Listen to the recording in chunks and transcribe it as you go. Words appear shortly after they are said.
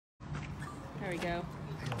There we go.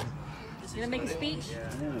 You gonna make a speech?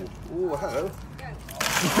 Yeah. Ooh, hello.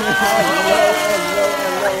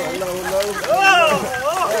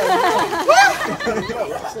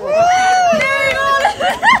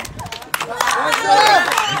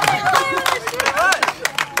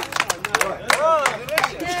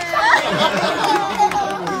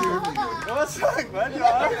 What's up, man?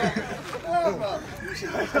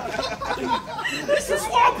 This is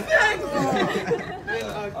one thing!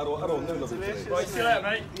 I don't know. Right, see you later,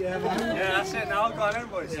 mate. Yeah, man. Yeah, that's it now. Go on in,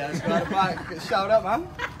 boys. Yeah, let's go out the back. Get shouted up, man.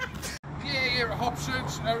 Yeah, here at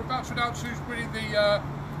Hobson's, we're about to announce who's winning the,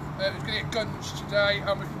 who's going to get Gunge today,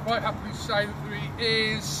 and we can quite happily say that he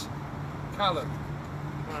is Callum.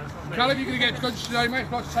 Callum, you're going to get Gunge today, mate.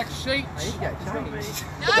 If you'd like to take a seat.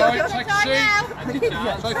 Right, take a seat.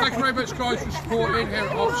 So thank you very much, guys, for supporting here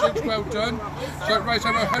at Hobson's. Well done. So it raised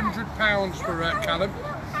over £100 for Callum.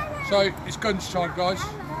 So it's Gunge time, guys.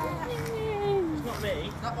 It's not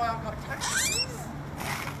me. That's why I've got taxis.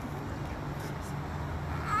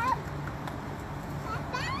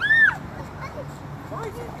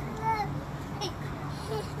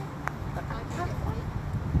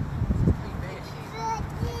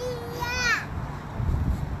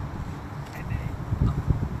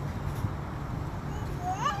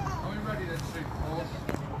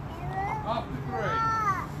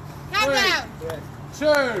 Countdown! 3, 2,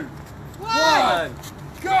 1,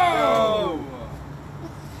 go!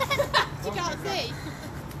 You can't see.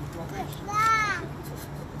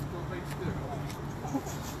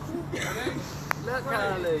 Ready? Look,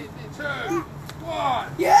 Carly. 2, 1.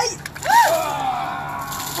 Yay!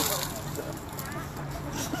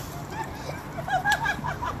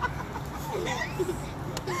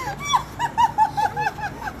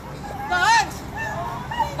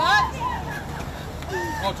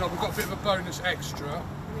 Hold on, we've got a bit of a bonus extra.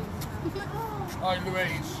 Oh,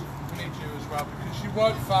 Louise, we need you as well because you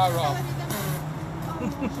weren't far off.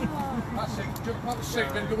 That's it, jump on the seat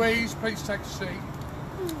then. Louise, please take a seat.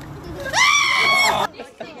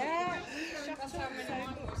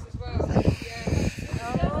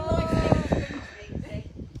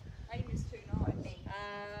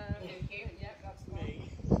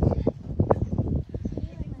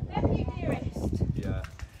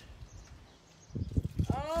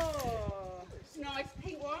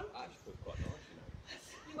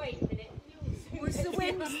 Wait a minute. Once the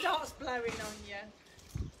wind starts blowing on you.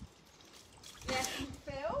 Yes,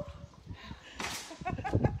 Phil.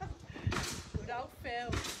 Good old Phil.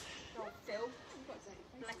 Oh, Phil.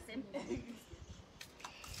 Bless him.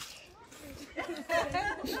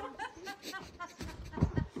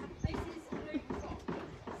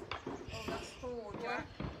 Oh, that's Ford, yeah.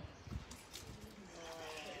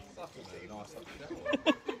 That's really nice, actually.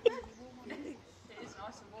 It is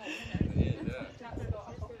nice and warm, isn't it? It is, yeah. That's got a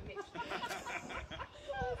hot mix.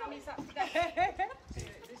 How many's that today?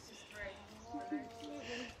 This is 3.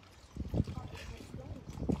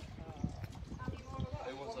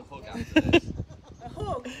 Who wants a hug after this? A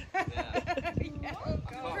hug? Yeah. Yeah.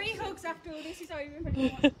 Oh, 3 hugs after all this is over.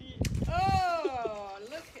 Oh,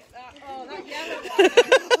 look at that. Oh, that yellow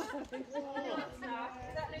one.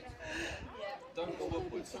 Don't go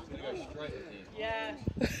upwards, it's going to go straight at you. Yeah.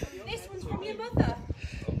 This one's from your mother.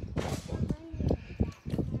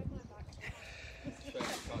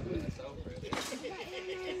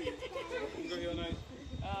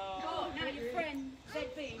 Oh, now your friend,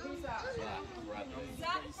 ZB, who's that?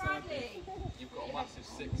 Zach Bradley. You've got a massive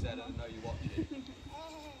 6 head and I know you're watching.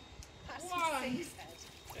 That's 1, 2,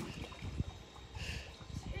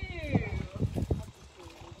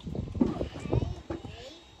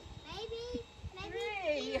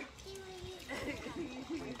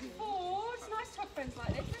 4. It's nice to have friends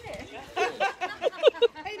like this, isn't it?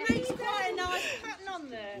 It makes quite a nice pattern on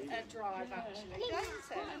the drive, actually, doesn't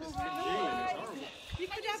it? You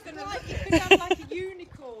could have like a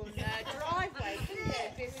unicorn driveway, couldn't you?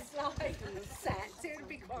 If it was like set, it would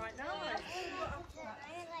be quite nice.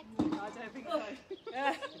 I don't think so. It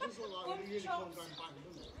does look like a unicorn going back,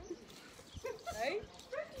 doesn't it? Hey?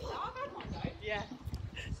 I've had one though. Yeah.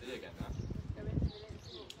 See you again now.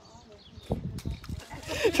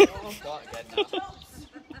 Oh. Start again now.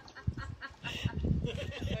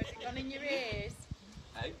 Has it gone in your ears?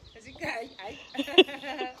 Hey? Is it gay? Hey?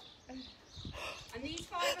 And these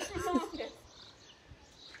 5 are from Marcus.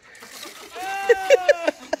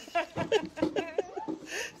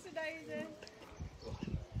 It's a daisy.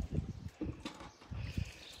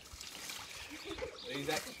 These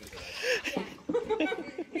extras are Yeah.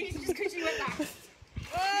 These are just because you went last.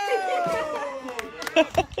 Oh!